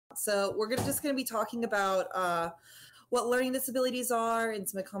So we're just going to be talking about what learning disabilities are and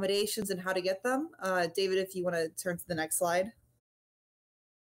some accommodations and how to get them. David, if you want to turn to the next slide.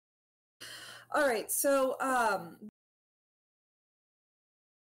 All right, so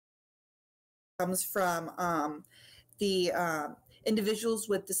comes from the Individuals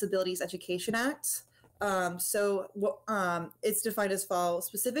with Disabilities Education Act. It's defined as follows.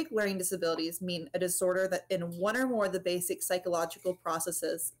 Specific learning disabilities mean a disorder that in one or more of the basic psychological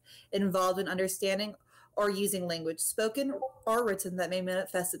processes involved in understanding or using language, spoken or written, that may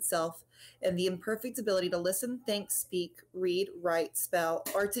manifest itself in the imperfect ability to listen, think, speak, read, write, spell,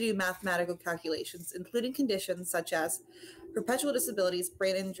 or to do mathematical calculations, including conditions such as perpetual disabilities,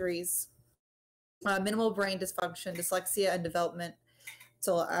 brain injuries, minimal brain dysfunction, dyslexia, and developmental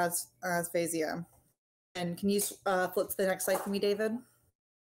aphasia. And can you flip to the next slide for me, David?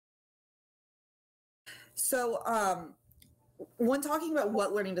 So when talking about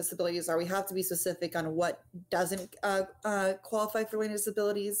what learning disabilities are, we have to be specific on what doesn't qualify for learning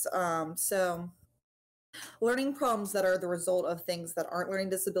disabilities. So learning problems that are the result of things that aren't learning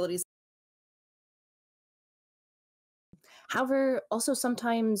disabilities. However, also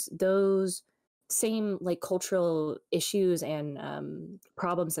sometimes those same like cultural issues and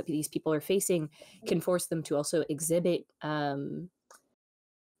problems that these people are facing can force them to also exhibit the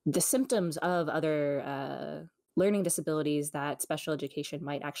symptoms of other learning disabilities that special education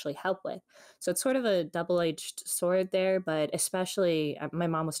might actually help with. So it's sort of a double-edged sword there, but especially my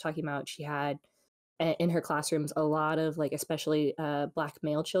mom was talking about she had in her classrooms a lot of like especially Black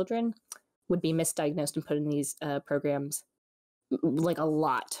male children would be misdiagnosed and put in these programs like a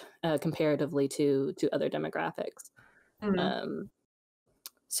lot comparatively to other demographics. Mm-hmm.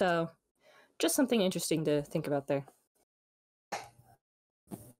 So just something interesting to think about there.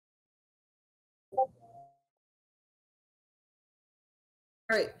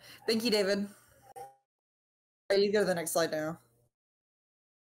 All right. Thank you, David. All right, you go to the next slide now.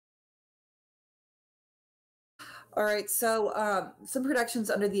 All right. So some protections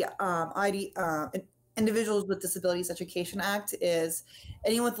under the Individuals with Disabilities Education Act is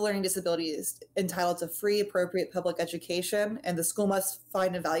anyone with a learning disability is entitled to free, appropriate public education, and the school must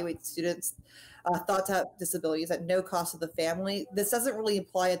find and evaluate students thought to have disabilities at no cost to the family. This doesn't really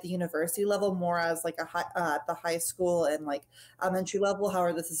apply at the university level, more as like at the high school and like elementary level.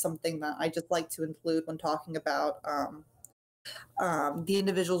 However, this is something that I just like to include when talking about the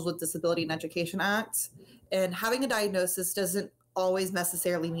Individuals with Disability and Education Act. And having a diagnosis doesn't always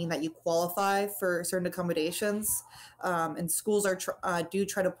necessarily mean that you qualify for certain accommodations. And schools do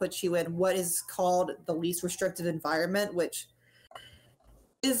try to put you in what is called the least restrictive environment, which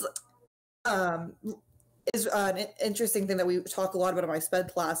is an interesting thing that we talk a lot about in my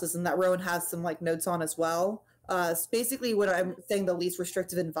SPED classes, and that Rowan has some like notes on as well. Basically, when I'm saying the least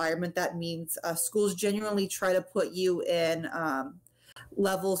restrictive environment, that means schools genuinely try to put you in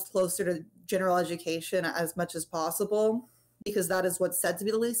levels closer to general education as much as possible, because that is what's said to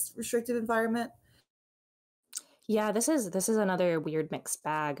be the least restrictive environment. Yeah, this is another weird mixed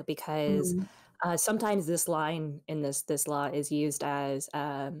bag, because sometimes this line in this law is used as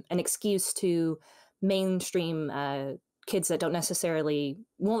an excuse to mainstream kids that won't necessarily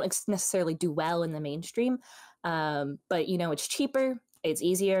do well in the mainstream, but you know, it's cheaper, it's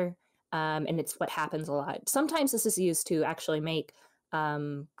easier, and it's what happens a lot. Sometimes this is used to actually make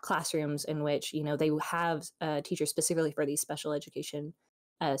classrooms in which, you know, they have teachers specifically for these special education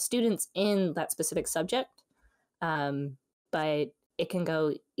students in that specific subject, but it can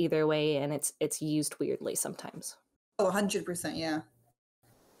go either way, and it's used weirdly sometimes. Oh, 100%, yeah.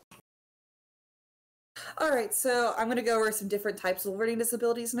 All right, so I'm going to go over some different types of learning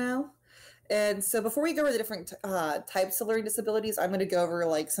disabilities now. And so before we go over the different types of learning disabilities, I'm going to go over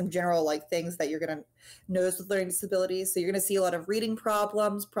like some general like things that you're going to notice with learning disabilities. So you're going to see a lot of reading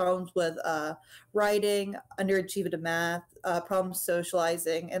problems with writing, underachievement of math, problems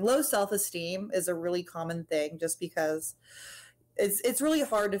socializing, and low self-esteem is a really common thing, just because it's really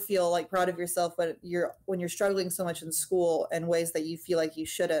hard to feel like proud of yourself when you're struggling so much in school in ways that you feel like you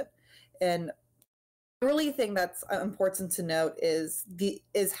shouldn't. And the really thing that's important to note is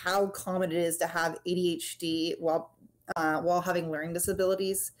how common it is to have ADHD while having learning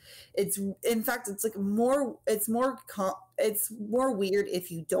disabilities. It's more weird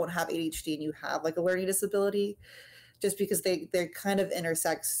if you don't have ADHD and you have like a learning disability, just because they kind of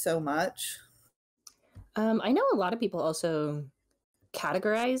intersect so much. I know a lot of people also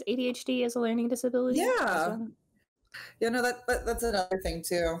categorize ADHD as a learning disability. Yeah. Yeah, no, that's another thing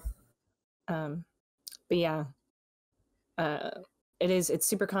too. But yeah, it's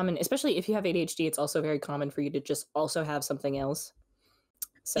super common, especially if you have ADHD. It's also very common for you to just also have something else.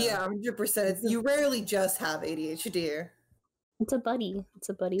 So yeah, 100%. You rarely just have ADHD. it's a buddy. It's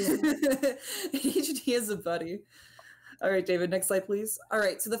a buddy. ADHD is a buddy. All right, David, next slide, please. All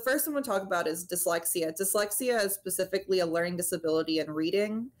right, so the first one we'll talk about is dyslexia. Dyslexia is specifically a learning disability in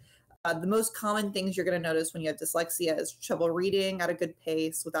reading. The most common things you're going to notice when you have dyslexia is trouble reading at a good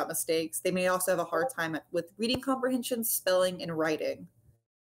pace without mistakes. They may also have a hard time with reading comprehension, spelling, and writing.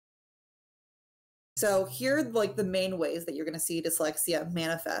 So here are like the main ways that you're going to see dyslexia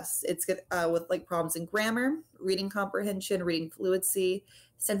manifest. It's with like problems in grammar, reading comprehension, reading fluency,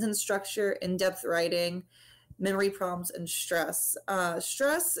 sentence structure, in-depth writing, memory problems, and stress.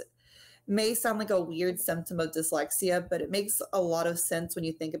 Stress may sound like a weird symptom of dyslexia, but it makes a lot of sense when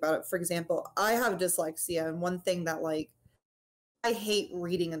you think about it. For example, I have dyslexia, and one thing that like I hate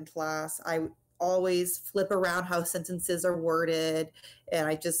reading in class. I always flip around how sentences are worded, and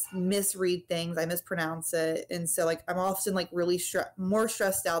I just misread things. I mispronounce it, and so like I'm often like really more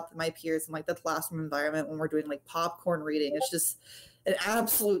stressed out than my peers in like the classroom environment when we're doing like popcorn reading. It's just an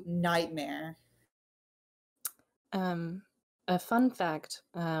absolute nightmare. A fun fact,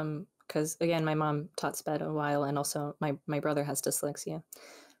 because again, my mom taught SPED a while, and also my brother has dyslexia.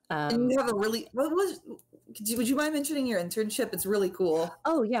 And you have a really would you mind mentioning your internship? It's really cool.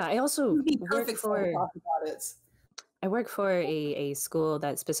 Oh yeah, I also work Perfect for to talk about it. I work for a school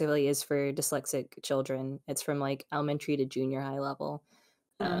that specifically is for dyslexic children. It's from like elementary to junior high level.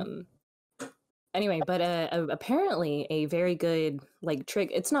 Mhm. Anyway, but apparently a very good like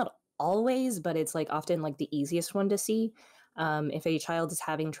trick. It's not always, but it's like often like the easiest one to see. If a child is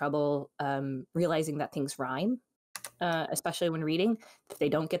having trouble realizing that things rhyme, especially when reading, if they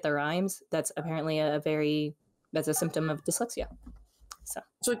don't get the rhymes, that's apparently that's a symptom of dyslexia. So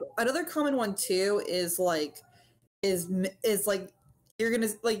like another common one too is like is like you're gonna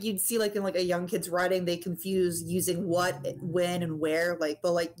like you'd see like in like a young kid's writing, they confuse using what, when, and where. Like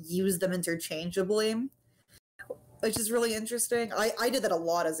they'll like use them interchangeably, which is really interesting. I did that a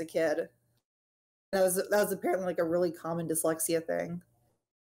lot as a kid. That was apparently like a really common dyslexia thing.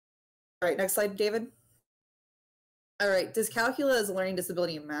 All right, next slide, David. All right, dyscalculia is a learning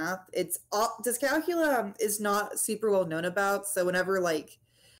disability in math. Dyscalculia is not super well known about. So whenever like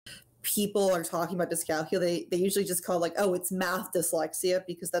people are talking about dyscalculia, they usually just call like, oh, it's math dyslexia,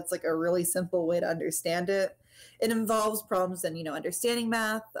 because that's like a really simple way to understand it. It involves problems in understanding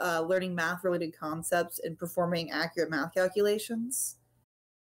math, learning math related concepts, and performing accurate math calculations.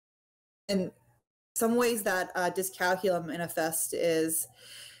 And some ways that dyscalculia manifest is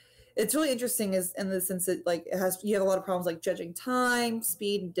it's really interesting is in the sense that like you have a lot of problems like judging time,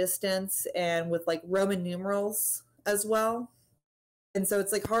 speed, and distance, and with like Roman numerals as well. And so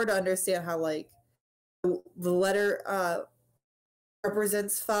it's like hard to understand how like the letter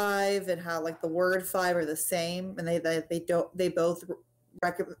represents 5 and how like the word 5 are the same, and they both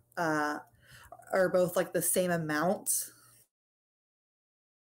are both like the same amount.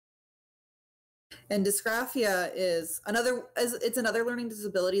 And dysgraphia is another learning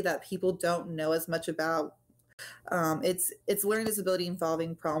disability that people don't know as much about. It's learning disability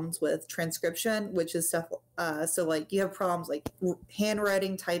involving problems with transcription, which is stuff. So like you have problems like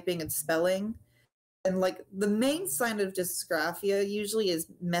handwriting, typing, and spelling. And like the main sign of dysgraphia usually is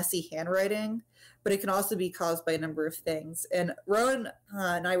messy handwriting, but it can also be caused by a number of things. And Rowan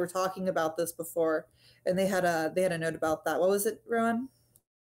and I were talking about this before, and they had a note about that. What was it, Rowan?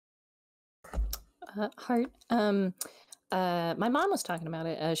 Heart. My mom was talking about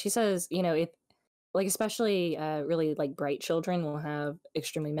it. She says, it like especially really like bright children will have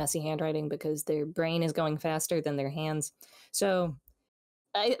extremely messy handwriting because their brain is going faster than their hands. So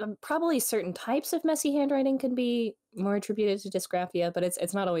probably certain types of messy handwriting can be more attributed to dysgraphia, but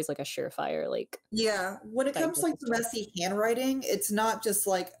it's not always like a surefire like. Yeah, when it comes to like the messy handwriting, it's not just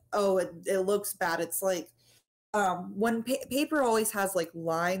like, oh, it looks bad. It's like when paper always has like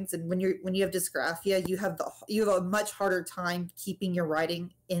lines, and when you have dysgraphia, you have a much harder time keeping your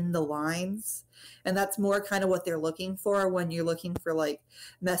writing in the lines, and that's more kind of what they're looking for when you're looking for like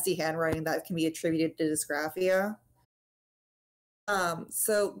messy handwriting that can be attributed to dysgraphia.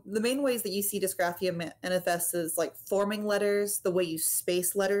 So the main ways that you see dysgraphia manifests is like forming letters, the way you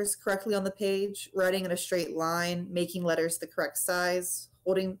space letters correctly on the page, writing in a straight line, making letters the correct size,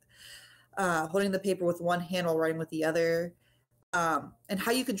 holding the paper with one hand while writing with the other, and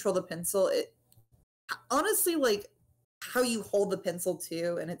how you control the pencil. It honestly, like how you hold the pencil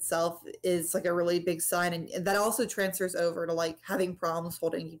too in itself is like a really big sign, and that also transfers over to like having problems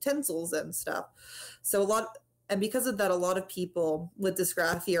holding utensils and stuff. So because of that, a lot of people with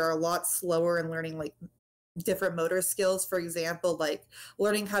dysgraphia are a lot slower in learning like different motor skills. For example, like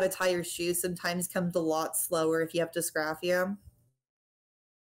learning how to tie your shoes sometimes comes a lot slower if you have dysgraphia.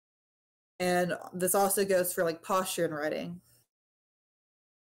 And this also goes for like posture and writing.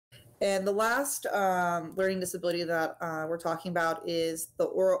 And the last learning disability that we're talking about is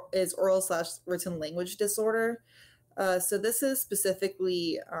oral/written language disorder. So this is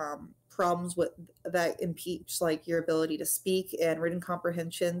specifically problems with that impeach like your ability to speak and written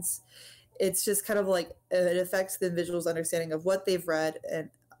comprehensions. It's just kind of like it affects the individual's understanding of what they've read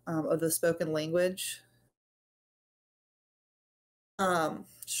and of the spoken language.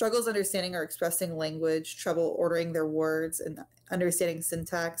 Struggles understanding or expressing language, trouble ordering their words and understanding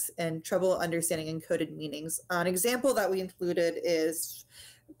syntax, and trouble understanding encoded meanings. An example that we included is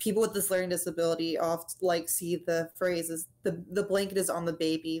people with this learning disability often like see the phrases the blanket is on the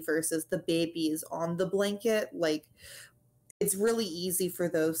baby versus the baby is on the blanket. Like it's really easy for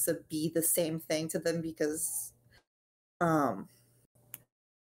those to be the same thing to them because of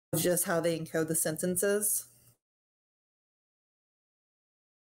just how they encode the sentences.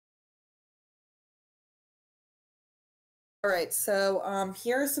 All right, so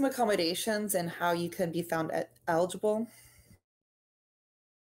here are some accommodations and how you can be found eligible.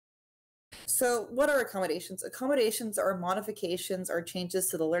 So what are accommodations? Accommodations are modifications or changes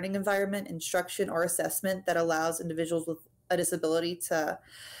to the learning environment, instruction, or assessment that allows individuals with a disability to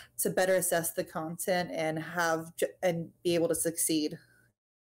better assess the content and be able to succeed.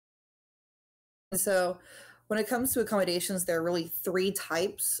 So when it comes to accommodations, there are really three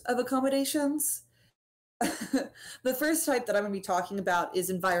types of accommodations. The first type that I'm going to be talking about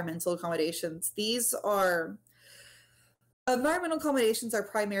is environmental accommodations. These are environmental accommodations are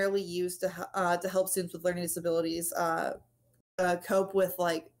primarily used to help students with learning disabilities cope with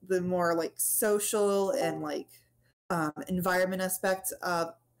like the more like social and like environment aspects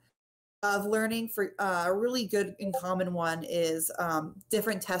of learning. For a really good and common one is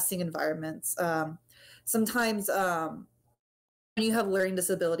different testing environments. Sometimes when you have learning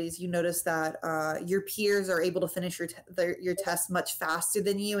disabilities, you notice that your peers are able to finish your tests much faster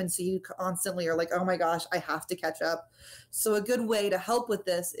than you, and so you constantly are like, "Oh my gosh, I have to catch up." So a good way to help with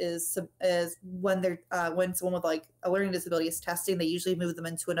this is when someone with like a learning disability is testing, they usually move them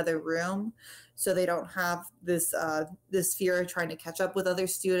into another room, so they don't have this fear of trying to catch up with other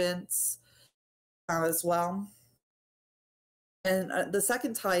students as well. And the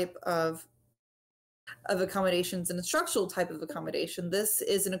second type of accommodations, an instructional type of accommodation. This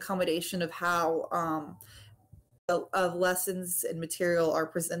is an accommodation of how of lessons and material are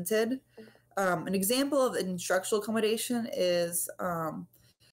presented. An example of an instructional accommodation is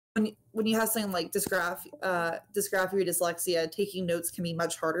when you have something like dysgraphia or dyslexia, taking notes can be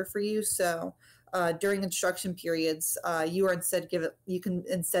much harder for you. So during instruction periods, you can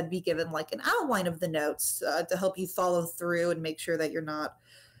instead be given like an outline of the notes to help you follow through and make sure that you're not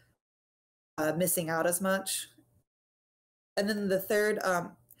missing out as much. And then the third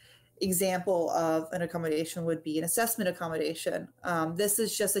example of an accommodation would be an assessment accommodation. This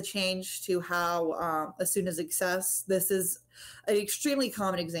is just a change to how a student is assessed. This is an extremely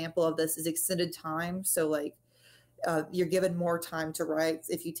common example of this is extended time. So like you're given more time to write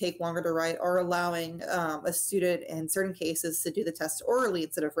if you take longer to write, or allowing a student in certain cases to do the test orally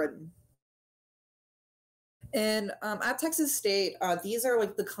instead of written. And at Texas State, these are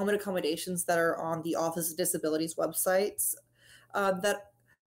like the common accommodations that are on the Office of Disabilities websites that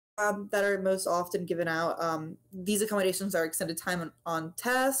are most often given out. These accommodations are extended time on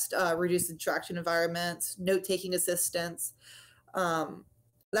test, reduced instruction environments, note-taking assistance.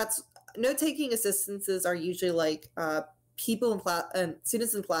 That's note-taking assistances are usually like people in class and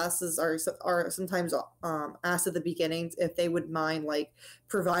students in classes are sometimes asked at the beginning if they would mind like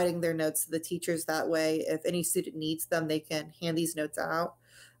providing their notes to the teachers. That way, if any student needs them, they can hand these notes out.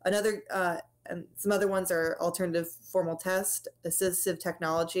 And some other ones are alternative formal test, assistive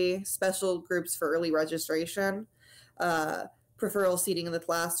technology, special groups for early registration, preferential seating in the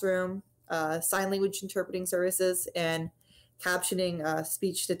classroom, sign language interpreting services, and captioning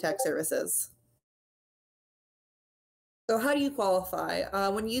speech to text services. So how do you qualify?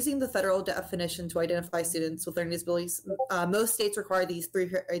 When using the federal definition to identify students with learning disabilities, most states require these three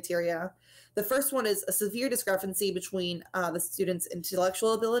criteria. The first one is a severe discrepancy between the student's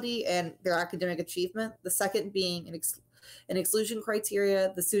intellectual ability and their academic achievement. The second being an exclusion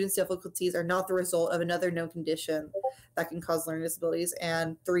criteria. The student's difficulties are not the result of another known condition that can cause learning disabilities.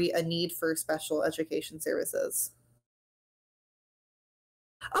 And three, a need for special education services.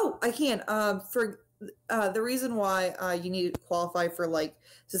 Oh, I can. The reason why you need to qualify for like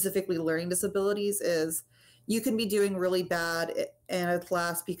specifically learning disabilities is you can be doing really bad in a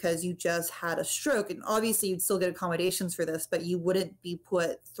class because you just had a stroke, and obviously you'd still get accommodations for this, but you wouldn't be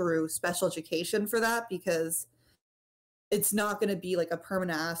put through special education for that because it's not going to be like a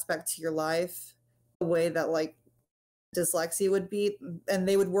permanent aspect to your life the way that like dyslexia would be, and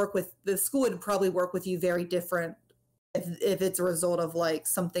they would work with the school would probably work with you very different if it's a result of like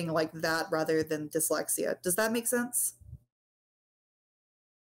something like that rather than dyslexia. Does that make sense?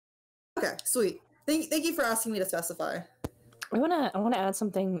 Okay, sweet. Thank you for asking me to specify. I wanna add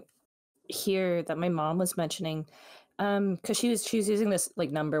something here that my mom was mentioning, because she's using this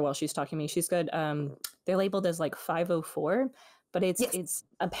like number while she's talking to me. She's good. They're labeled as like 504, but it's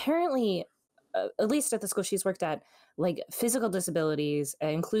apparently, at least at the school she's worked at, like physical disabilities,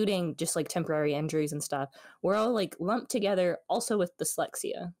 including just like temporary injuries and stuff, we're all like lumped together, also with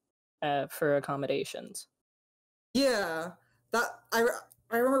dyslexia, for accommodations. Yeah, that I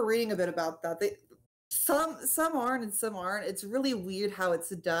remember reading a bit about that. Some aren't and some aren't. It's really weird how it's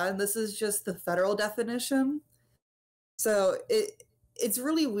done. This is just the federal definition. So it's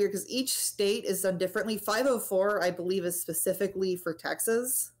really weird because each state is done differently. 504, I believe, is specifically for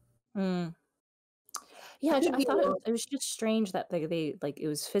Texas. Mm. Yeah, I thought it was just strange that they like it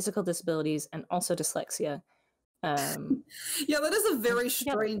was physical disabilities and also dyslexia. Yeah, that is a very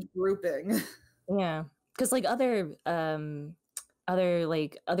strange grouping. Yeah, because like other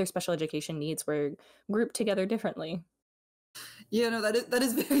special education needs were grouped together differently. Yeah, no, that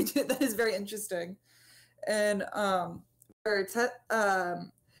is very that is very interesting. And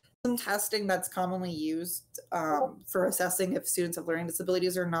some testing that's commonly used for assessing if students have learning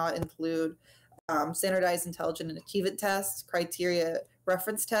disabilities or not include standardized intelligence and achievement tests, criteria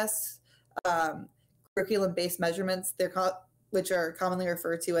reference tests, curriculum-based measurements, which are commonly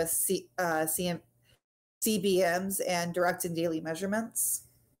referred to as CBMs, and direct and daily measurements.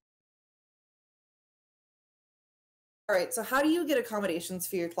 All right, so how do you get accommodations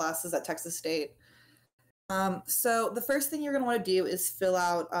for your classes at Texas State? So the first thing you're going to want to do is fill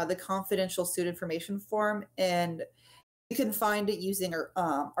out the confidential student information form, and you can find it using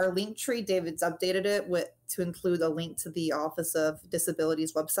our link tree. David's updated it to include a link to the Office of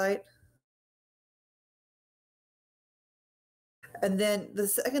Disabilities website. And then the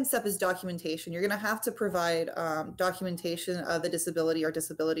second step is documentation. You're going to have to provide documentation of the disability or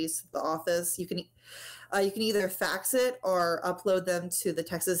disabilities to the office. You can either fax it or upload them to the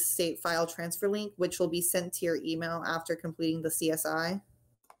Texas State file transfer link, which will be sent to your email after completing the CSI.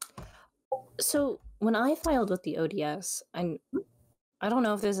 So when I filed with the ODS, I don't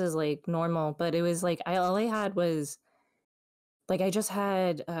know if this is like normal, but it was like all I had was like I just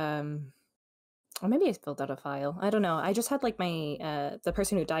had or maybe I filled out a file. I don't know. I just had like my the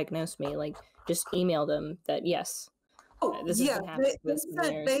person who diagnosed me like just email them that yes. This has been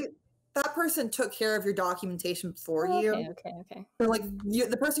happening. That person took care of your documentation for you. Okay. So like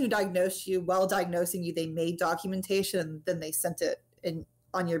the person who diagnosed you, while diagnosing you, they made documentation and then they sent it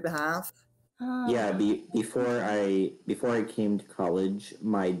on your behalf. Yeah, before I came to college,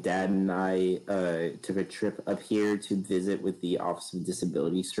 my dad and I took a trip up here to visit with the Office of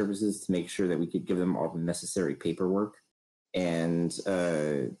Disability Services to make sure that we could give them all the necessary paperwork. And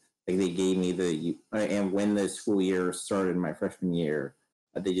they gave me and when the school year started, my freshman year,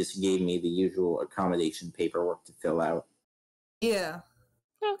 they just gave me the usual accommodation paperwork to fill out. Yeah.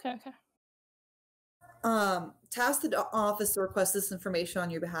 Okay. Task the office to request this information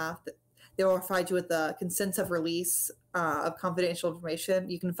on your behalf. They will provide you with the consent of release of confidential information.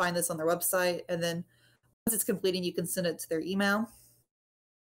 You can find this on their website, and then once it's completed, you can send it to their email.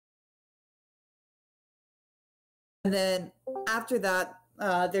 And then after that,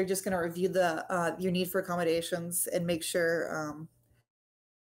 they're just going to review your need for accommodations and make sure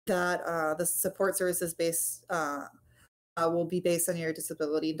that the support services will be based on your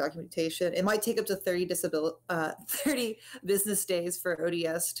disability and documentation. It might take up to 30 business days for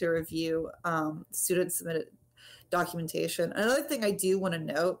ODS to review student submitted documentation. Another thing I do want to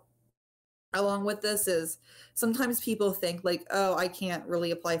note along with this is sometimes people think like, oh, I can't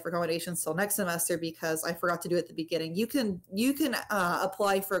really apply for accommodations till next semester because I forgot to do it at the beginning. You can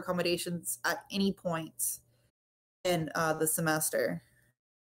apply for accommodations at any point in the semester.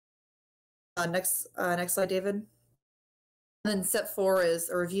 Next slide, David. And then step 4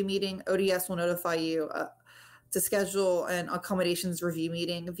 is a review meeting. ODS will notify you to schedule an accommodations review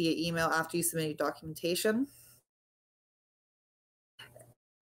meeting via email after you submit your documentation.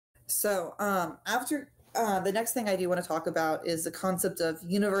 So after the next thing I do want to talk about is the concept of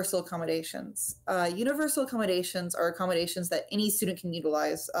universal accommodations. Universal accommodations are accommodations that any student can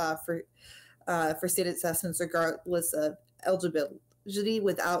utilize for state assessments regardless of eligibility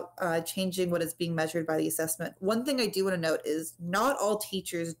without changing what is being measured by the assessment. One thing I do want to note is not all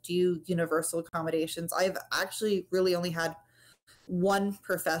teachers do universal accommodations. I've actually really only had one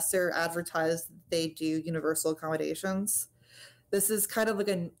professor advertised they do universal accommodations. This is kind of like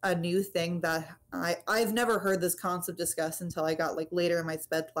a new thing that I've never heard this concept discussed until I got like later in my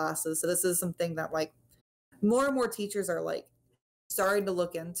sped classes. So this is something that like more and more teachers are like starting to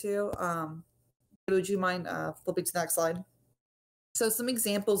look into. Would you mind flipping to the next slide? So some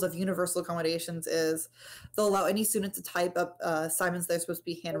examples of universal accommodations is they'll allow any student to type up assignments that are supposed to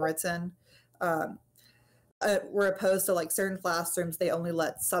be handwritten. We're opposed to like certain classrooms, they only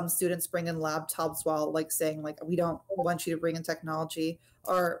let some students bring in laptops while like saying like, we don't want you to bring in technology.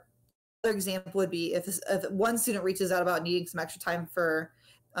 Or another example would be if one student reaches out about needing some extra time for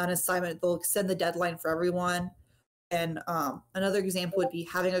an assignment, they'll extend the deadline for everyone. And another example would be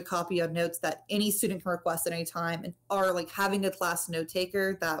having a copy of notes that any student can request at any time, and or like having a class note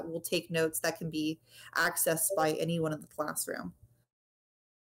taker that will take notes that can be accessed by anyone in the classroom.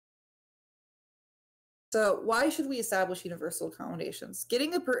 So why should we establish universal accommodations?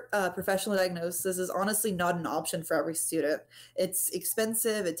 Getting a professional diagnosis is honestly not an option for every student. It's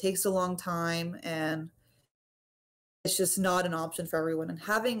expensive, it takes a long time, and it's just not an option for everyone. And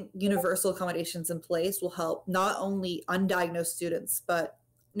having universal accommodations in place will help not only undiagnosed students, but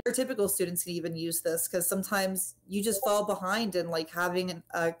neurotypical students can even use this, because sometimes you just fall behind, and like having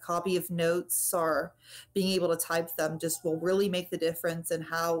a copy of notes or being able to type them just will really make the difference in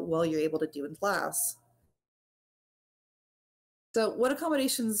how well you're able to do in class. So what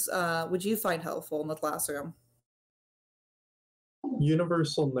accommodations would you find helpful in the classroom?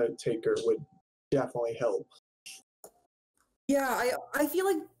 Universal note taker would definitely help. Yeah, I feel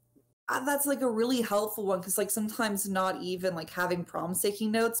like that's like a really helpful one, because like sometimes not even like having problems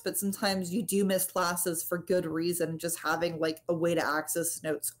taking notes, but sometimes you do miss classes for good reason. Just having like a way to access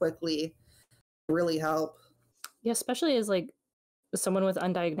notes quickly really help. Yeah, especially as like someone with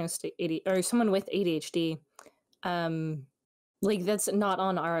undiagnosed ADHD or someone with ADHD, like that's not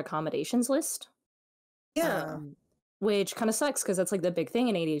on our accommodations list. Yeah. Which kind of sucks, because that's like the big thing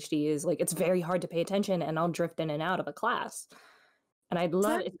in ADHD is like it's very hard to pay attention, and I'll drift in and out of a class. And I'd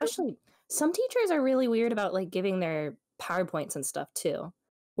love, especially some teachers are really weird about like giving their PowerPoints and stuff too.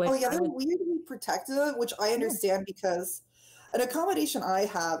 Oh yeah, they're weirdly protective, which I understand, because an accommodation I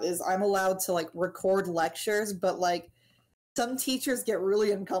have is I'm allowed to like record lectures, but like some teachers get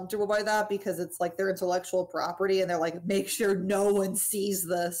really uncomfortable by that because it's like their intellectual property, and they're like, make sure no one sees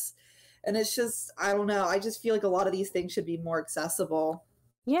this. And it's just, I don't know. I just feel like a lot of these things should be more accessible.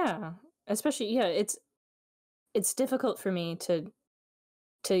 Yeah, especially it's difficult for me to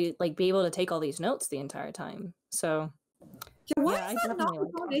like be able to take all these notes the entire time. So yeah, why is that not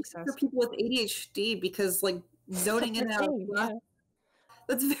accommodation for people with ADHD? Because like zoning in and out of class,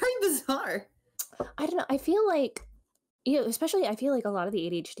 that's very bizarre. I don't know. I feel like, especially I feel like a lot of the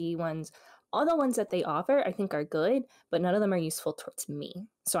ADHD ones, all the ones that they offer, I think are good, but none of them are useful towards me.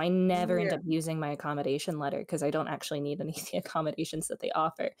 So I never end up using my accommodation letter, because I don't actually need any of the accommodations that they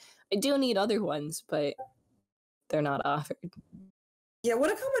offer. I do need other ones, but they're not offered. Yeah, what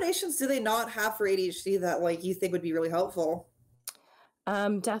accommodations do they not have for ADHD that like you think would be really helpful?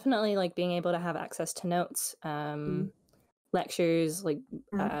 Definitely like being able to have access to notes, lectures, like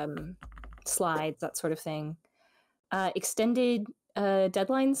slides, that sort of thing. Extended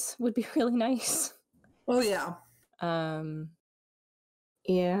deadlines would be really nice. Oh yeah.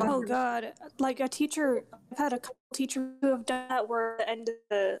 Yeah. Oh god, like a teacher, I've had a couple teachers who have done that where at the end of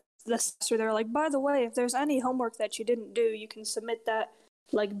the semester they're like, by the way, if there's any homework that you didn't do, you can submit that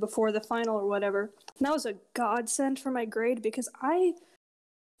like before the final or whatever. And that was a godsend for my grade, because I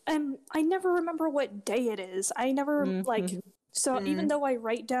never remember what day it is. I never even though I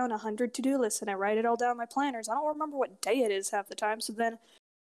write down 100 to-do lists and I write it all down in my planners, I don't remember what day it is half the time. So then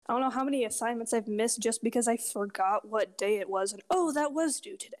I don't know how many assignments I've missed just because I forgot what day it was, and oh, that was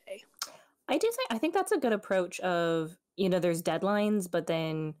due today. I think that's a good approach of, there's deadlines, but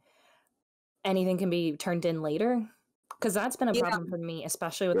then anything can be turned in later. Because that's been a problem for me,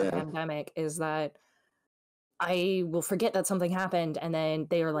 especially with the pandemic, is that I will forget that something happened, and then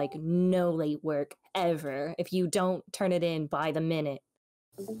they are like, no late work ever. If you don't turn it in by the minute,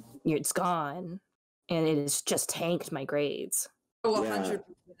 it's gone. And it has just tanked my grades. Oh, 100%.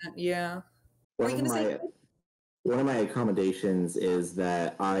 Yeah. One of my accommodations is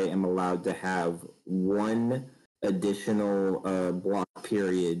that I am allowed to have one additional block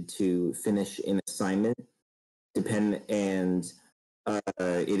period to finish an assignment. It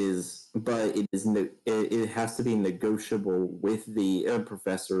has to be negotiable with the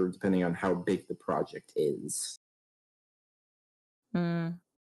professor depending on how big the project is. And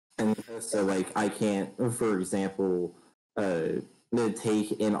so, like, I can't, for example, to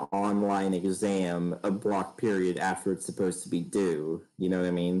take an online exam a block period after it's supposed to be due. You know what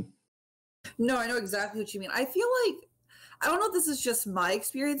I mean? No, I know exactly what you mean. I feel like, I don't know if this is just my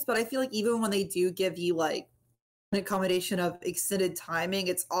experience, but I feel like even when they do give you like an accommodation of extended timing,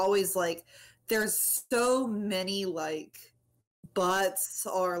 it's always like there's so many like buts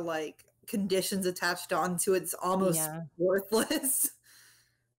or like conditions attached onto it. It's almost worthless.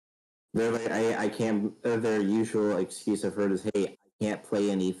 They're like, I can't. Their usual excuse I've heard is, "Hey, I can't play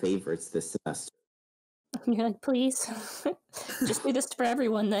any favorites this semester." You're like, please, just do this for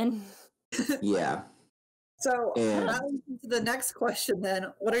everyone then. Yeah. So, to the next question then,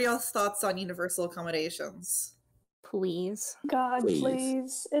 what are y'all's thoughts on universal accommodations? Please. God,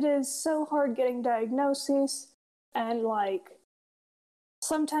 please. It is so hard getting diagnoses, and like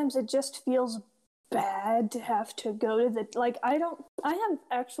sometimes it just feels bad to have to go to the like I have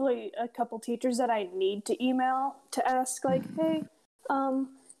actually a couple teachers that I need to email to ask like, hey,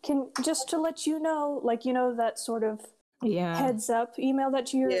 can just to let you know, like, you know, that sort of heads up email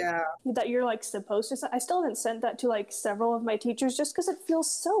that you're like supposed to send. I still haven't sent that to like several of my teachers just because it feels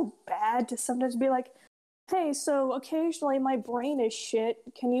so bad to sometimes be like, hey, so occasionally my brain is shit.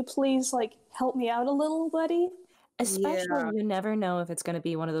 Can you please like help me out a little, buddy? Especially, you never know if it's going to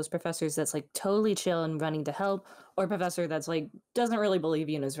be one of those professors that's like totally chill and running to help, or a professor that's like doesn't really believe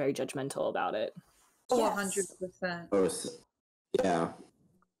you and is very judgmental about it. Oh, 100%. Yeah.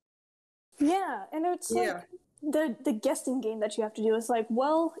 Yeah, and it's like the guessing game that you have to do is like,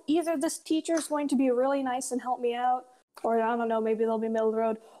 well, either this teacher is going to be really nice and help me out, or I don't know, maybe they'll be middle of the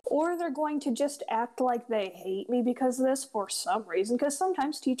road, or they're going to just act like they hate me because of this for some reason, because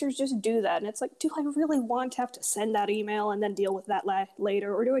sometimes teachers just do that, and it's like, do I really want to have to send that email and then deal with that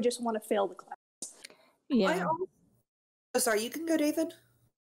later, or do I just want to fail the class? Yeah. Sorry, you can go, David.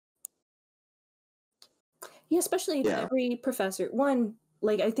 Yeah, especially every professor. One,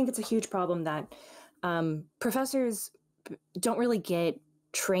 like, I think it's a huge problem that professors don't really get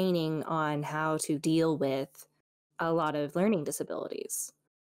training on how to deal with a lot of learning disabilities.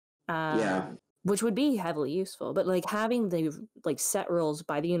 Which would be heavily useful, but like having the like set rules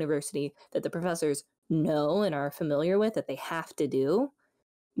by the university that the professors know and are familiar with that they have to do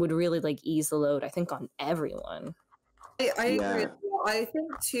would really like ease the load, I think, on everyone. I agree. I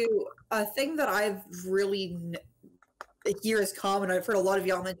think too, a thing that I've really hear is common, I've heard a lot of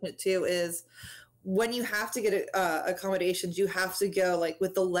y'all mention it too, is when you have to get accommodations, you have to go like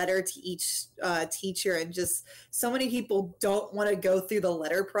with the letter to each teacher, and just so many people don't want to go through the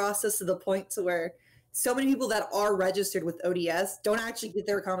letter process to the point to where so many people that are registered with ODS don't actually get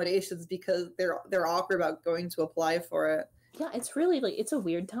their accommodations because they're awkward about going to apply for it. Yeah, it's really like it's a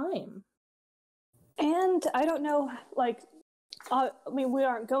weird time. And I don't know, like, I mean, we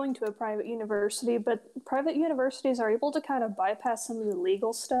aren't going to a private university, but private universities are able to kind of bypass some of the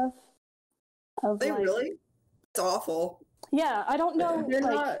legal stuff. They really? It's awful. Yeah, I don't know.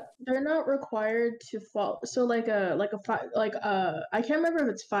 They're not required to follow. So I can't remember if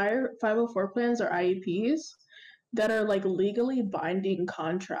it's 504 plans or IEPs that are like legally binding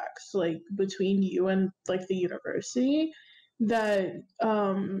contracts like between you and like the university that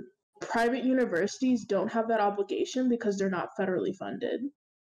private universities don't have that obligation because they're not federally funded.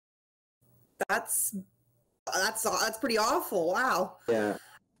 That's pretty awful. Wow. Yeah.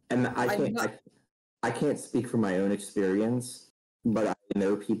 And I can't speak from my own experience, but I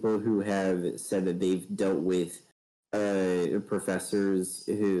know people who have said that they've dealt with professors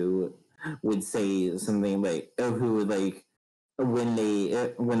who would say something like, who would like, when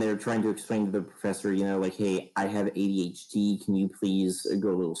they're trying to explain to the professor, you know, like, hey, I have ADHD, can you please go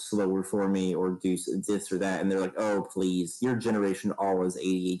a little slower for me or do this or that? And they're like, oh, please, your generation all has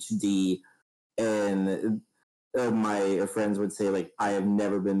ADHD. And my friends would say, like, I have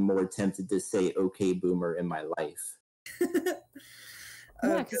never been more tempted to say okay boomer in my life.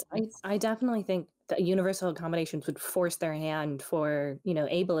 Yeah, because I definitely think that universal accommodations would force their hand for, you know,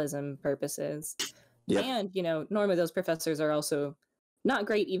 ableism purposes. Yep. And, you know, normally those professors are also not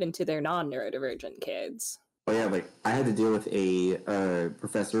great even to their non-neurodivergent kids. Oh yeah, like I had to deal with a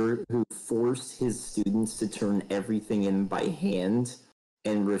professor who forced his students to turn everything in by hand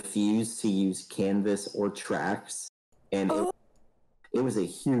and refused to use Canvas or tracks, and it was a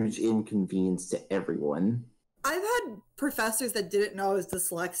huge inconvenience to everyone. I've had professors that didn't know I was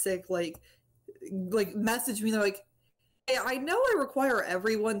dyslexic, like message me, they're like, hey, I know I require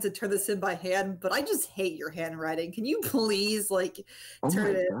everyone to turn this in by hand, but I just hate your handwriting. Can you please, like,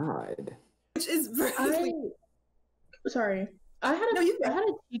 turn it in? Oh my God. Which is very... Sorry. I had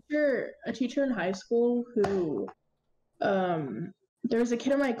a teacher in high school who, there was a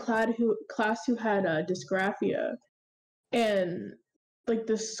kid in my class who had dysgraphia, and like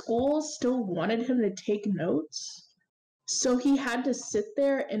the school still wanted him to take notes. So he had to sit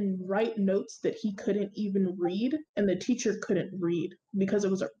there and write notes that he couldn't even read, and the teacher couldn't read because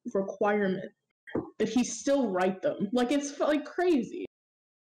it was a requirement that he still write them. Like, it's like crazy.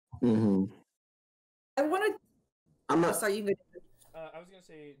 Mm-hmm. I want to. I'm not. Sorry, you can. I was gonna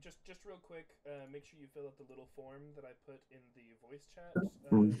say just real quick. Make sure you fill out the little form that I put in the voice chat, so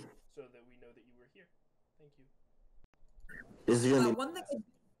that we know that you were here. Thank you. This is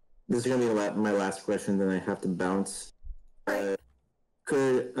gonna be my last question. Then I have to bounce.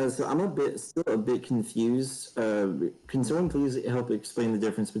 So I'm still a bit confused. Can someone please help explain the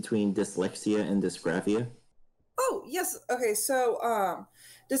difference between dyslexia and dysgraphia? Oh yes. Okay. So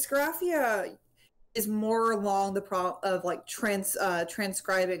dysgraphia is more along the of like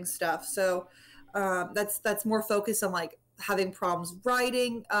transcribing stuff. So that's more focused on like having problems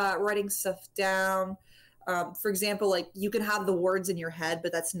writing stuff down. For example, like you can have the words in your head,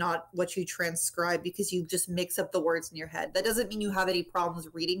 but that's not what you transcribe because you just mix up the words in your head. That doesn't mean you have any problems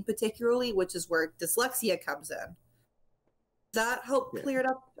reading particularly, which is where dyslexia comes in. Does that help clear it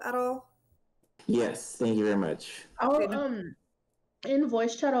up at all? Yes, thank you very much. In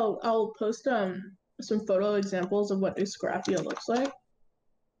voice chat, I'll post some photo examples of what dysgraphia looks like.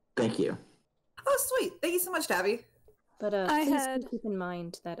 Thank you. Oh, sweet. Thank you so much, Tabby. But please keep in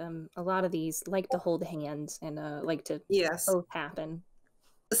mind that a lot of these like to hold hands and like to both happen.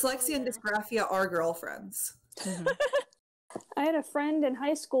 Dyslexia and dysgraphia are girlfriends. Mm-hmm. I had a friend in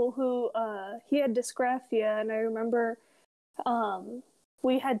high school who he had dysgraphia, and I remember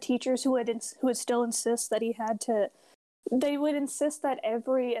we had teachers who would still insist that they would insist that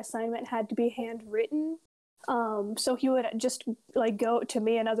every assignment had to be handwritten. So he would just like go to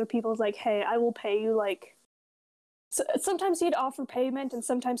me and other people like, hey, I will pay you like. So sometimes he'd offer payment, and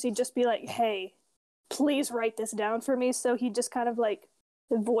sometimes he'd just be like, hey, please write this down for me. So he'd just kind of like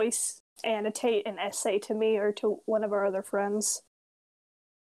voice annotate an essay to me or to one of our other friends.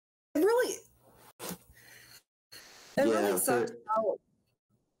 It really sucks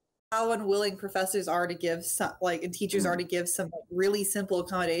how unwilling professors are to give some, like, and teachers are to give some like, really simple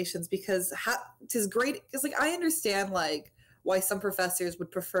accommodations because it's great. Because like I understand like why some professors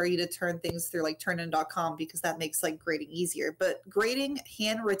would prefer you to turn things through like turnitin.com because that makes like grading easier. But grading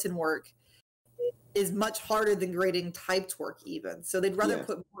handwritten work is much harder than grading typed work even. So they'd rather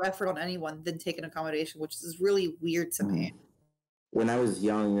put more effort on anyone than take an accommodation, which is really weird to me. When I was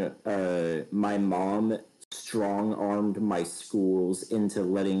young, my mom strong-armed my schools into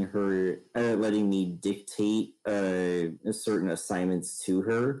letting me dictate certain assignments to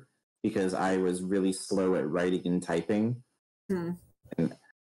her because I was really slow at writing and typing. And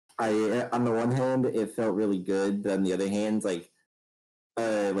on the one hand, it felt really good, but on the other hand, like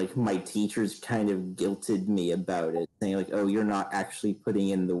my teachers kind of guilted me about it, saying like, "Oh, you're not actually putting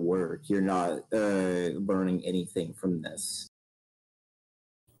in the work. You're not learning anything from this."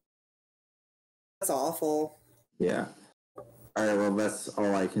 That's awful. Yeah. All right. Well, that's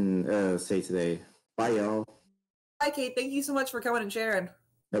all I can say today. Bye, y'all. Hi, Kate. Thank you so much for coming and sharing.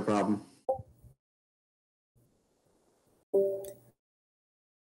 No problem.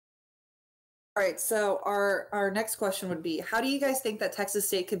 All right, so our next question would be, how do you guys think that Texas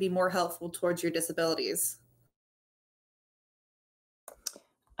State could be more helpful towards your disabilities?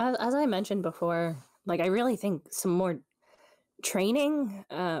 As I mentioned before, like I really think some more training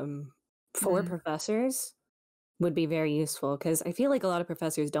for professors would be very useful because I feel like a lot of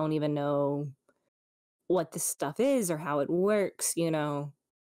professors don't even know what this stuff is or how it works, you know.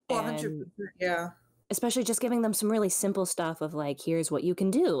 100%, yeah. Especially just giving them some really simple stuff of like, here's what you can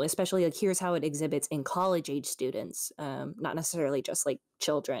do, especially like, here's how it exhibits in college age students, not necessarily just like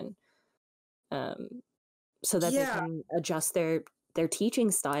children, so that they can adjust their teaching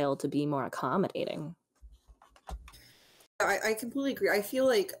style to be more accommodating. I completely agree. I feel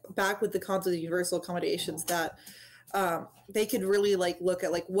like back with the concept of universal accommodations that they could really like look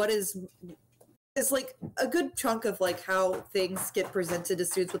at like what is like a good chunk of like how things get presented to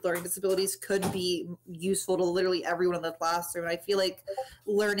students with learning disabilities could be useful to literally everyone in the classroom. And I feel like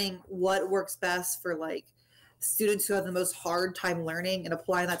learning what works best for like students who have the most hard time learning and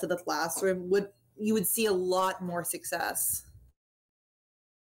applying that to the classroom you would see a lot more success.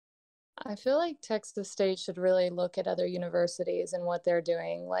 I feel like Texas State should really look at other universities and what they're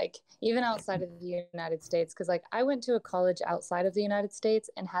doing, like even outside of the United States. Because like I went to a college outside of the United States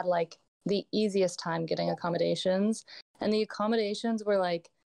and had like the easiest time getting accommodations, and the accommodations were like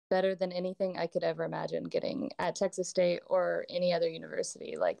better than anything I could ever imagine getting at Texas State or any other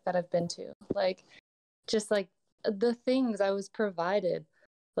university like that I've been to. Like just like the things I was provided,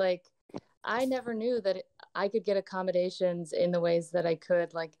 like I never knew that I could get accommodations in the ways that I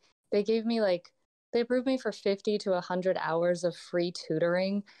could. Like they gave me they approved me for 50 to 100 hours of free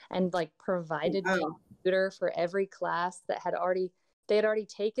tutoring and like provided me a tutor for every class that they had already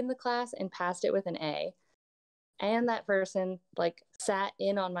taken the class and passed it with an A. And that person like sat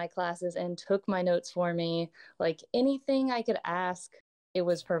in on my classes and took my notes for me. Like anything I could ask, it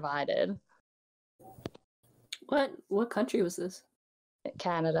was provided. What country was this?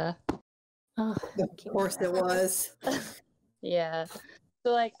 Canada. Oh, of course it was. Yeah.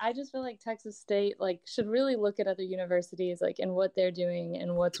 So like I just feel like Texas State like should really look at other universities like and what they're doing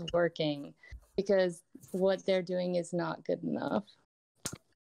and what's working, because what they're doing is not good enough.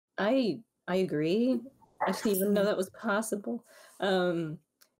 I agree. I didn't even know that was possible.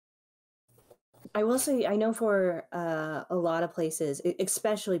 I will say, I know for a lot of places,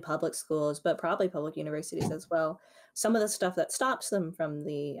 especially public schools, but probably public universities as well, some of the stuff that stops them from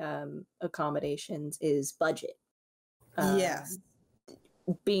the accommodations is budget. Yes.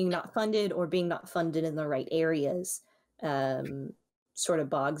 Being not funded or being not funded in the right areas sort of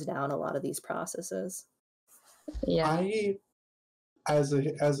bogs down a lot of these processes. Yeah. As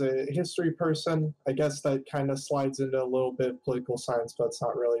a history person, I guess that kind of slides into a little bit of political science, but it's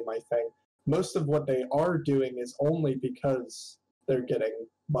not really my thing. Most of what they are doing is only because they're getting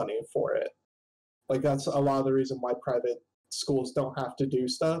money for it. Like that's a lot of the reason why private schools don't have to do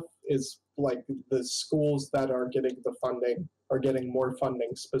stuff, is like the schools that are getting the funding are getting more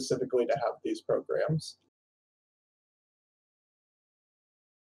funding specifically to have these programs.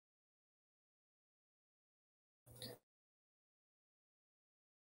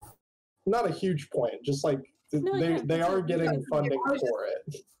 Not a huge point, just like they are getting funding for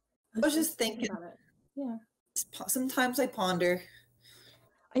it. I was just thinking. Yeah. Sometimes I ponder.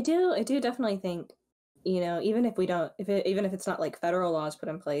 I do definitely think, even if it's not like federal laws put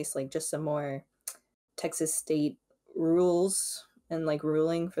in place, like just some more Texas state rules and like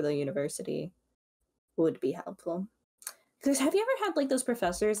ruling for the university would be helpful. Because have you ever had like those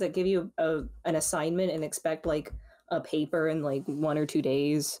professors that give you an assignment and expect like a paper in like 1 or 2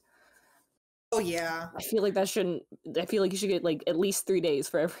 days? Oh yeah. I feel like you should get like at least 3 days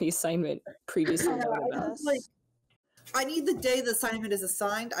for every assignment previously known about. I need the day the assignment is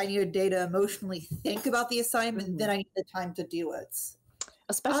assigned. I need a day to emotionally think about the assignment, then I need the time to do it.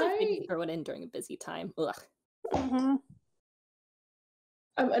 Especially if you throw it in during a busy time. Ugh. Mm-hmm.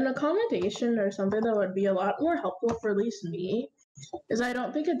 An accommodation or something that would be a lot more helpful for at least me is I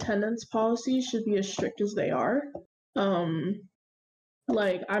don't think attendance policies should be as strict as they are.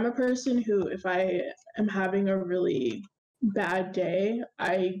 Like I'm a person who, if I am having a really bad day,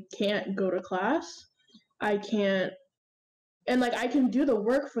 I can't go to class. I can't, and like I can do the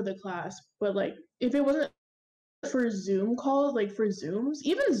work for the class, but like if it wasn't for Zoom calls, like for Zooms,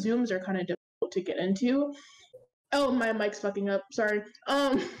 even Zooms are kind of difficult to get into. Oh, my mic's fucking up. Sorry.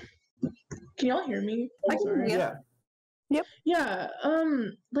 Can y'all hear me? I'm sorry. Yeah. Yep. Yeah.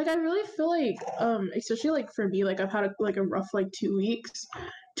 Like I really feel like, especially like for me, like I've had a rough like 2 weeks,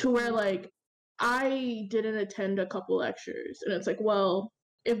 to where like I didn't attend a couple lectures, and it's like, well,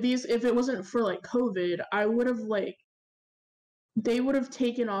 if it wasn't for like COVID, I would have they would have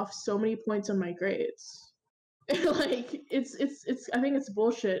taken off so many points on my grades. Like it's I think it's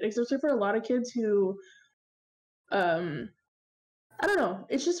bullshit, especially for a lot of kids who, I don't know.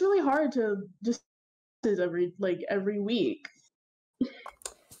 It's just really hard to just every week.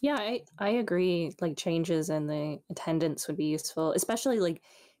 Yeah, I agree. Like changes in the attendance would be useful, especially like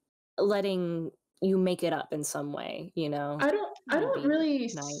letting you make it up in some way. I don't really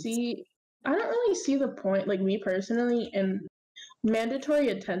see the point, like me personally, in mandatory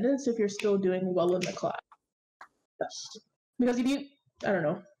attendance if you're still doing well in the class. Because if you, I don't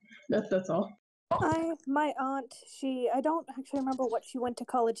know. That's all. My aunt, I don't actually remember what she went to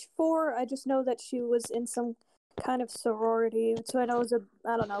college for. I just know that she was in some kind of sorority, so I know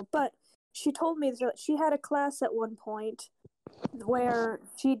I don't know. But she told me that she had a class at one point where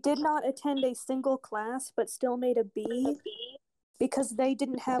she did not attend a single class, but still made a B because they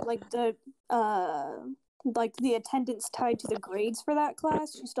didn't have like the attendance tied to the grades for that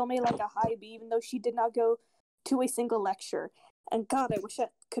class. She still made like a high B, even though she did not go to a single lecture. And God, I wish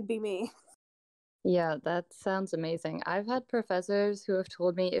that could be me. Yeah, that sounds amazing. I've had professors who have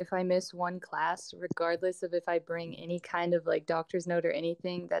told me if I miss one class, regardless of if I bring any kind of like doctor's note or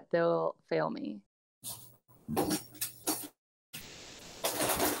anything, that they'll fail me.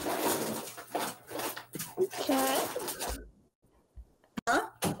 Cat? Huh?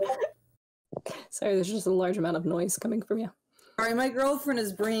 Sorry, there's just a large amount of noise coming from you. Sorry, my girlfriend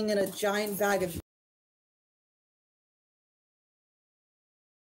is bringing in a giant bag of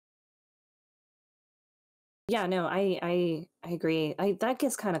Yeah, no, I agree. That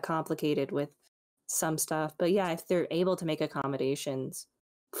gets kind of complicated with some stuff, but yeah, if they're able to make accommodations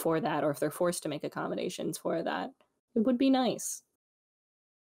for that, or if they're forced to make accommodations for that, it would be nice.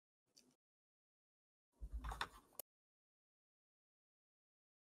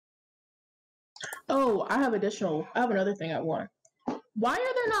 Oh, I have another thing I want. Why are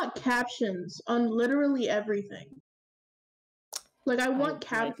there not captions on literally everything? Like I want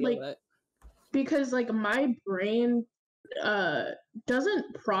because like my brain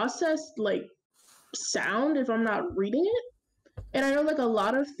doesn't process like sound if I'm not reading it. And I know like a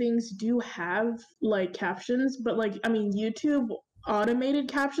lot of things do have like captions, but like I mean YouTube automated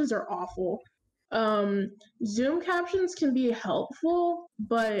captions are awful. Zoom captions can be helpful,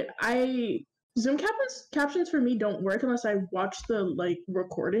 but Zoom captions for me don't work unless I watch the like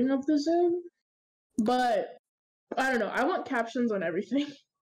recording of the Zoom. But I don't know. I want captions on everything.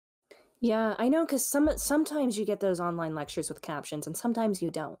 Yeah, I know, because sometimes you get those online lectures with captions, and sometimes you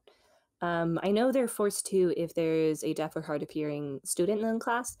don't. I know they're forced to if there's a deaf or hard of hearing student in the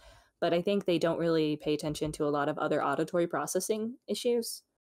class, but I think they don't really pay attention to a lot of other auditory processing issues,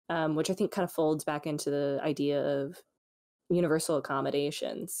 which I think kind of folds back into the idea of universal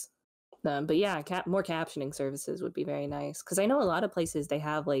accommodations. But yeah, more captioning services would be very nice, because I know a lot of places they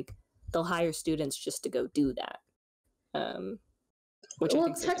have like they'll hire students just to go do that, which I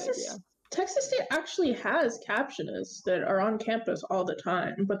think is a good idea. Texas State actually has captionists that are on campus all the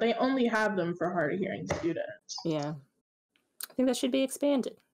time, but they only have them for hard of hearing students. Yeah, I think that should be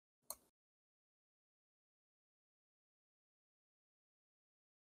expanded.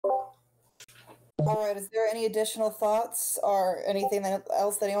 All right, is there any additional thoughts or anything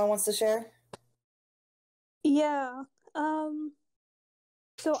else that anyone wants to share? Yeah.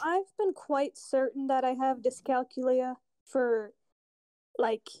 So I've been quite certain that I have dyscalculia for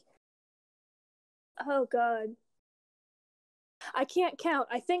like, oh god, I can't count.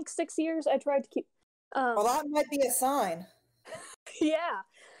 I think 6 years. I tried to keep. Well, that might be a sign. Yeah.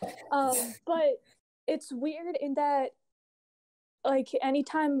 But it's weird in that, like,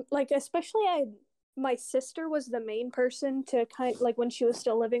 anytime, like, especially my sister was the main person to like, when she was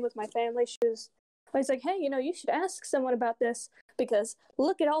still living with my family, she was always like, hey, you should ask someone about this, because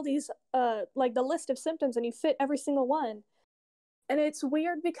look at all these, like, the list of symptoms, and you fit every single one. And it's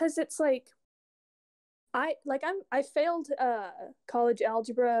weird because it's like, I failed college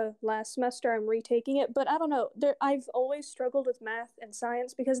algebra last semester. I'm retaking it, but I don't know. I've always struggled with math and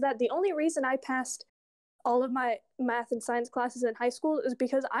science, because the only reason I passed all of my math and science classes in high school is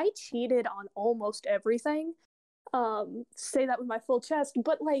because I cheated on almost everything. Say that with my full chest,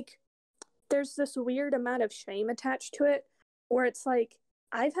 but like, there's this weird amount of shame attached to it, where it's like,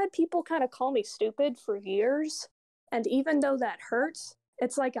 I've had people kind of call me stupid for years, and even though that hurts,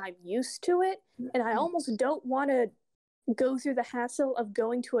 it's like I'm used to it, and I almost don't want to go through the hassle of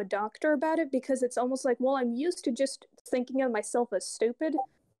going to a doctor about it, because it's almost like, well, I'm used to just thinking of myself as stupid.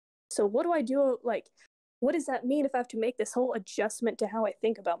 So what do I do? Like, what does that mean if I have to make this whole adjustment to how I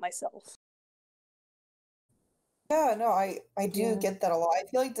think about myself? Yeah, no, I do get that a lot. I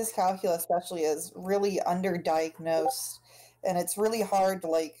feel like dyscalculia especially is really underdiagnosed, and it's really hard to,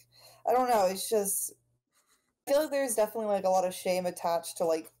 like, I don't know, it's just, I feel like there's definitely like a lot of shame attached to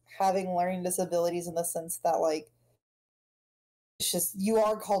like having learning disabilities, in the sense that like it's just, you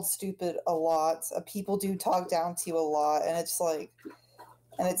are called stupid a lot. People do talk down to you a lot, and it's like,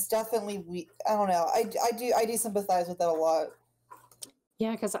 and it's definitely I don't know. I do sympathize with that a lot.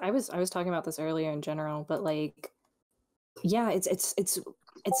 Yeah, because I was talking about this earlier in general, but like, yeah, it's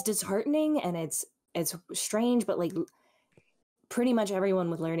disheartening, and it's strange, but like, pretty much everyone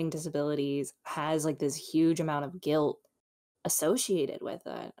with learning disabilities has like this huge amount of guilt associated with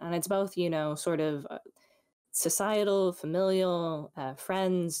it, and it's both, sort of societal, familial,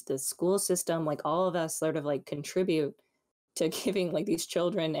 friends, the school system, like all of us sort of like contribute to giving like these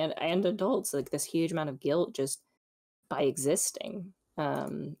children and adults like this huge amount of guilt just by existing.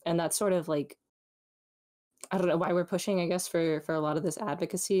 And that's sort of like, I don't know why we're pushing, I guess, for a lot of this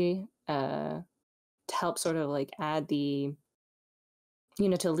advocacy to help sort of like add the,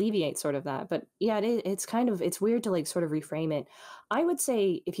 to alleviate sort of that. But yeah, it's kind of, it's weird to like sort of reframe it. I would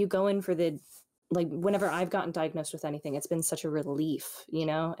say if you go in for the, like, whenever I've gotten diagnosed with anything, it's been such a relief,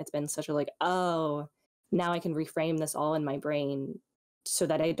 it's been such a like, oh, now I can reframe this all in my brain so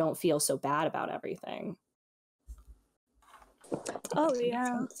that I don't feel so bad about everything. Oh,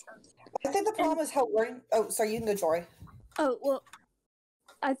 yeah. I think the problem is how learning. Oh, sorry, you can go, Jory. Oh, well,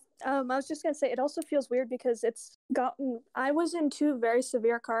 I was just gonna say, it also feels weird because I was in 2 very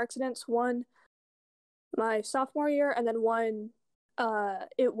severe car accidents. One my sophomore year, and then one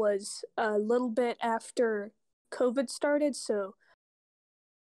it was a little bit after COVID started, so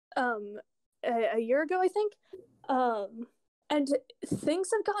a year ago, I think. And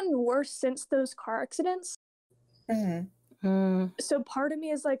things have gotten worse since those car accidents. So part of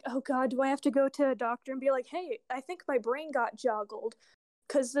me is like, oh God, do I have to go to a doctor and be like, hey, I think my brain got joggled?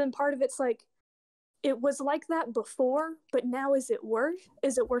 Because then part of it's like, it was like that before, but now is it worse?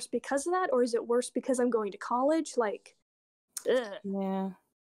 Is it worse because of that? Or is it worse because I'm going to college? Like, ugh. Yeah.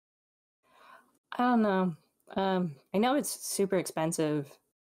 I don't know. I know it's super expensive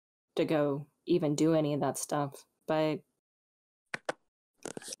to go even do any of that stuff, but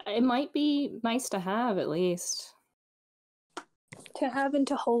it might be nice to have at least. To have and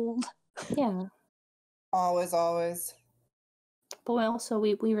to hold. Yeah. Always, always. But also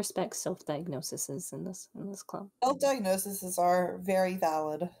we respect self-diagnoses in this club. Self-diagnoses are very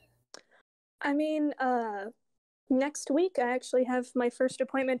valid. I mean, next week I actually have my first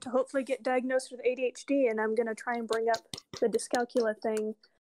appointment to hopefully get diagnosed with ADHD, and I'm gonna try and bring up the Dyscalculia thing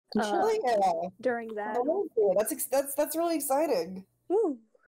during that. Oh, that's really exciting. Ooh.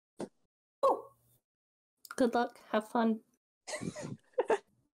 Oh. Good luck. Have fun.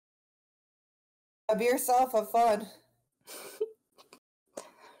 Be yourself. Have fun.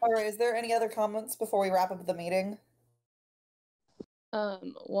 All right. Is there any other comments before we wrap up the meeting?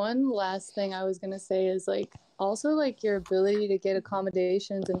 One last thing I was gonna say is like also like your ability to get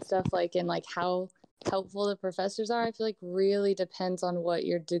accommodations and stuff like and like how helpful the professors are, I feel like really depends on what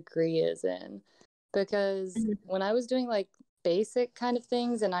your degree is in. Because when I was doing like basic kind of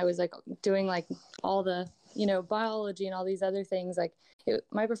things and I was like doing like all the, you know, biology and all these other things, like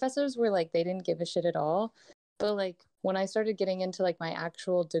my professors were like, they didn't give a shit at all. But like when I started getting into like my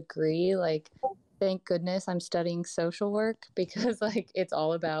actual degree, like thank goodness I'm studying social work because like it's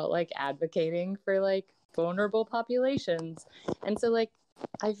all about like advocating for like vulnerable populations. And so like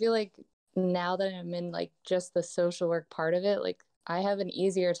I feel like now that I'm in like just the social work part of it, like I have an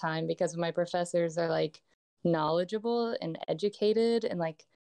easier time because my professors are like knowledgeable and educated and like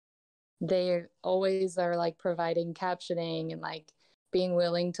they always are like providing captioning and like being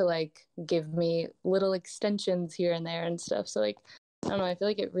willing to like give me little extensions here and there and stuff. So like I don't know, I feel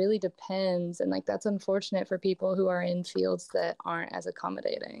like it really depends, and like that's unfortunate for people who are in fields that aren't as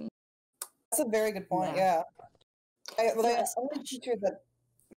accommodating. That's a very good point. Yeah. My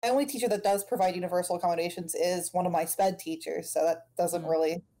only teacher that does provide universal accommodations is one of my SPED teachers, so that doesn't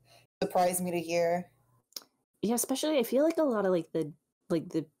really surprise me to hear. Yeah, especially I feel like a lot of like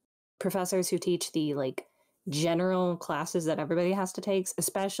the professors who teach the like general classes that everybody has to take,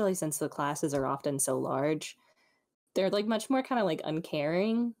 especially since the classes are often so large, they're like much more kind of like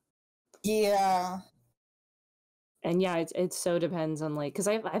uncaring. Yeah. And yeah, it so depends on like because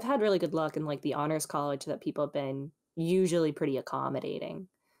I've had really good luck in like the honors college that people have been usually pretty accommodating.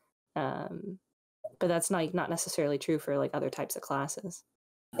 But that's not necessarily true for like other types of classes.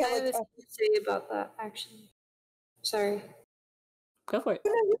 Yeah, I have a thing to say about that actually. Sorry. Go for it.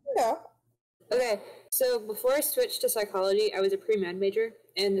 Yeah. Okay, so before I switched to psychology, I was a pre-med major,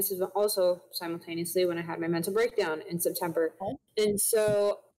 and this is also simultaneously when I had my mental breakdown in September. And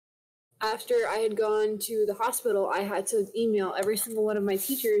so after I had gone to the hospital, I had to email every single one of my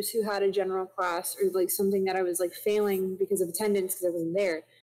teachers who had a general class or like something that I was like failing because of attendance because I wasn't there.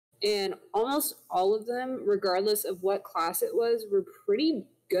 And almost all of them, regardless of what class it was, were pretty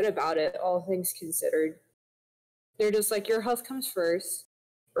good about it, all things considered. They're just like, your health comes first.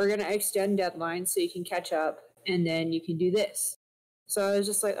 We're going to extend deadlines so you can catch up, and then you can do this. So I was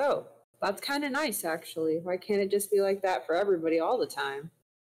just like, oh, that's kind of nice, actually. Why can't it just be like that for everybody all the time?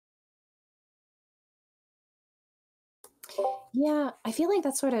 Yeah, I feel like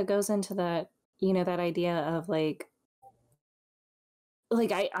that sort of goes into that, you know, that idea of like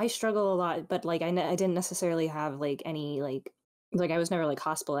I struggle a lot, but like I didn't necessarily have like any like I was never like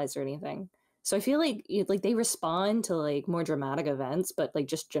hospitalized or anything. So I feel like like they respond to like more dramatic events, but like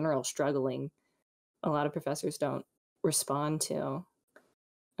just general struggling, a lot of professors don't respond to.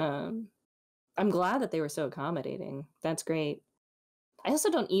 I'm glad that they were so accommodating. That's great. I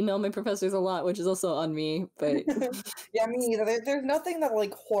also don't email my professors a lot, which is also on me. But yeah, me neither. There's nothing that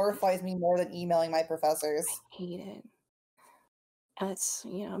like horrifies me more than emailing my professors. I hate it. It's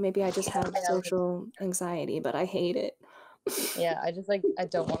maybe I just have social anxiety, but I hate it. Yeah, I just like I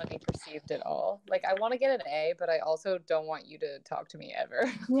don't want to be perceived at all. Like I want to get an A, but I also don't want you to talk to me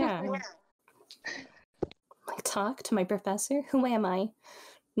ever. Yeah. Like talk to my professor? Who am I?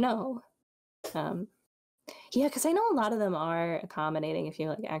 No. Yeah, because I know a lot of them are accommodating if you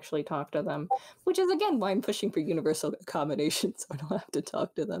like actually talk to them, which is again why I'm pushing for universal accommodation so I don't have to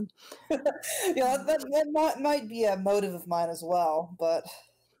talk to them. Yeah, that might be a motive of mine as well, but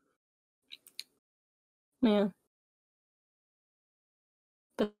yeah.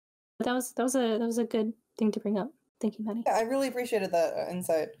 That was a good thing to bring up. Thank you, Maddie. Yeah, I really appreciated that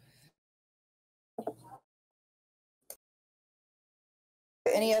insight.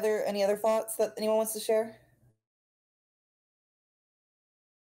 Any other thoughts that anyone wants to share?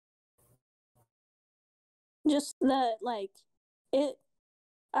 Just that, like,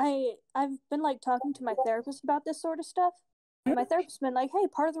 I've been like talking to my therapist about this sort of stuff. And my therapist's been like, hey,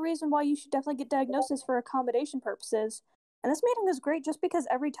 part of the reason why you should definitely get diagnosis for accommodation purposes. And this meeting is great just because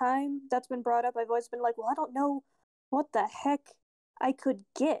every time that's been brought up, I've always been like, well, I don't know what the heck I could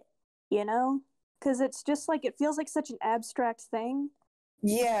get, you know? Because it's just like, it feels like such an abstract thing.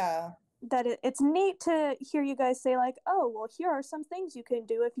 Yeah. That it's neat to hear you guys say, like, oh, well, here are some things you can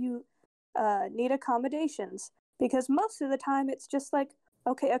do if you need accommodations. Because most of the time it's just like,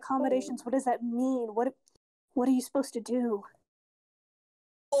 okay, accommodations, what does that mean? What are you supposed to do?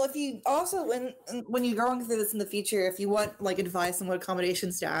 Well, if you also when you're going through this in the future, if you want like advice on what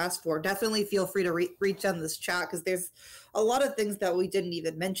accommodations to ask for, definitely feel free to reach on this chat because there's a lot of things that we didn't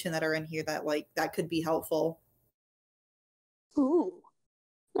even mention that are in here that could be helpful. Ooh,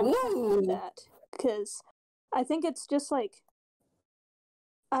 Ooh, that because I think it's just like,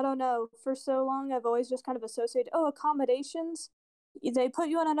 I don't know. For so long, I've always just kind of associated, accommodations. They put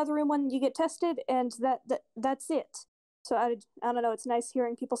you in another room when you get tested, and that's it. So I don't know. It's nice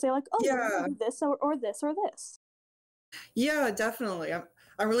hearing people say like, "Oh, yeah, you can do this or this or this." Yeah, definitely.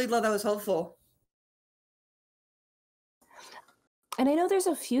 I'm really glad that was helpful. And I know there's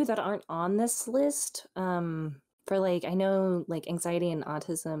a few that aren't on this list. For like, I know like anxiety and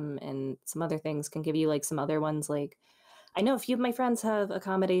autism and some other things can give you like some other ones. Like, I know a few of my friends have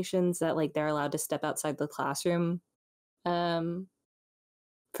accommodations that like they're allowed to step outside the classroom.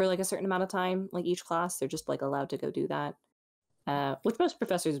 For like a certain amount of time, like each class, they're just like allowed to go do that. Which most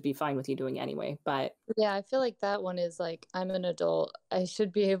professors would be fine with you doing anyway, but yeah, I feel like that one is like, I'm an adult. I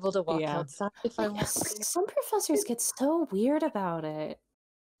should be able to walk outside if I want to. Some professors get so weird about it.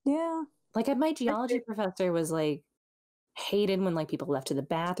 Yeah. Like my geology professor was like hated when like people left to the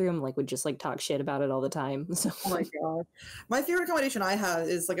bathroom, like would just like talk shit about it all the time. So oh my god, my favorite accommodation I have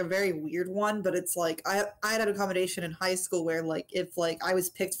is like a very weird one, but it's like I had an accommodation in high school where like if like I was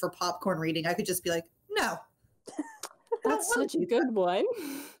picked for popcorn reading, I could just be like, no. That's such a good one.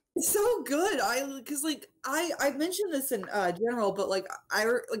 It's so good. Because like I mentioned this in general, but like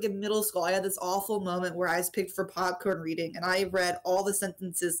like in middle school, I had this awful moment where I was picked for popcorn reading, and I read all the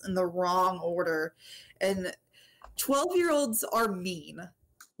sentences in the wrong order, and 12-year-olds are mean.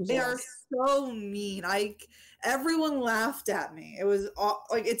 Yes. They are so mean. Everyone laughed at me. It was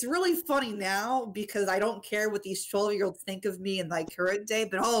like, it's really funny now because I don't care what these 12-year-olds think of me in my current day,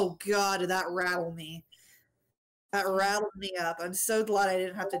 but oh god, did that rattle me. That rattled me up. I'm so glad I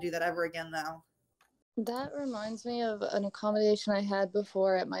didn't have to do that ever again though. That reminds me of an accommodation I had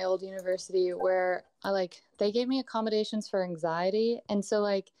before at my old university where they gave me accommodations for anxiety, and so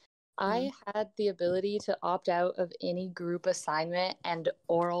like I had the ability to opt out of any group assignment and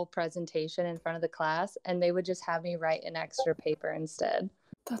oral presentation in front of the class, and they would just have me write an extra paper instead.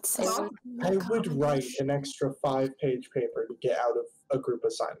 That's I would write an extra 5-page paper to get out of a group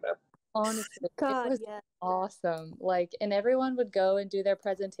assignment. Honestly, God, it was yeah. awesome. Like, and everyone would go and do their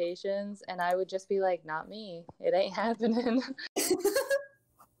presentations, and I would just be like, not me. It ain't happening.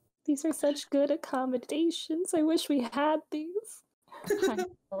 These are such good accommodations. I wish we had these.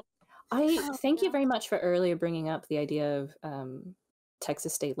 I thank you very much for earlier bringing up the idea of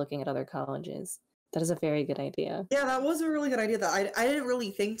Texas State looking at other colleges. That is a very good idea. Yeah, that was a really good idea. That I didn't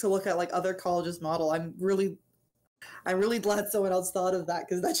really think to look at like other colleges' model. I'm really glad someone else thought of that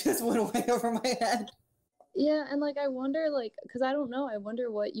because that just went way over my head. Yeah, and like I wonder, like, because I don't know, I wonder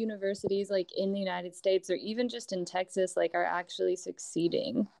what universities like in the United States or even just in Texas like are actually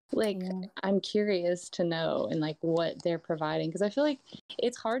succeeding. Like, I'm curious to know and like what they're providing because I feel like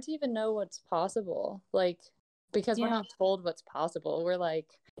it's hard to even know what's possible. Like, because we're not told what's possible. We're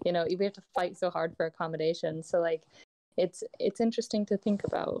like, you know, we have to fight so hard for accommodation. So like, it's interesting to think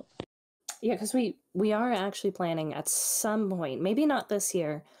about. Yeah, because we are actually planning at some point, maybe not this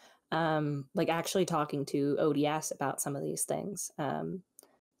year, like actually talking to ODS about some of these things.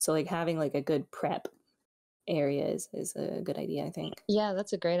 So like having like a good prep area is a good idea, I think. Yeah,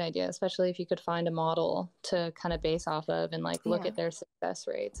 that's a great idea, especially if you could find a model to kind of base off of and like look at their success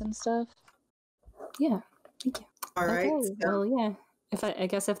rates and stuff. Yeah, thank you. All right. Okay. Well, yeah. I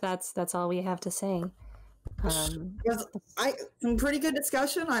guess if that's all we have to say. Some pretty good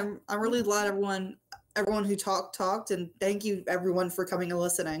discussion. I'm really glad everyone who talked, and thank you everyone for coming and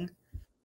listening.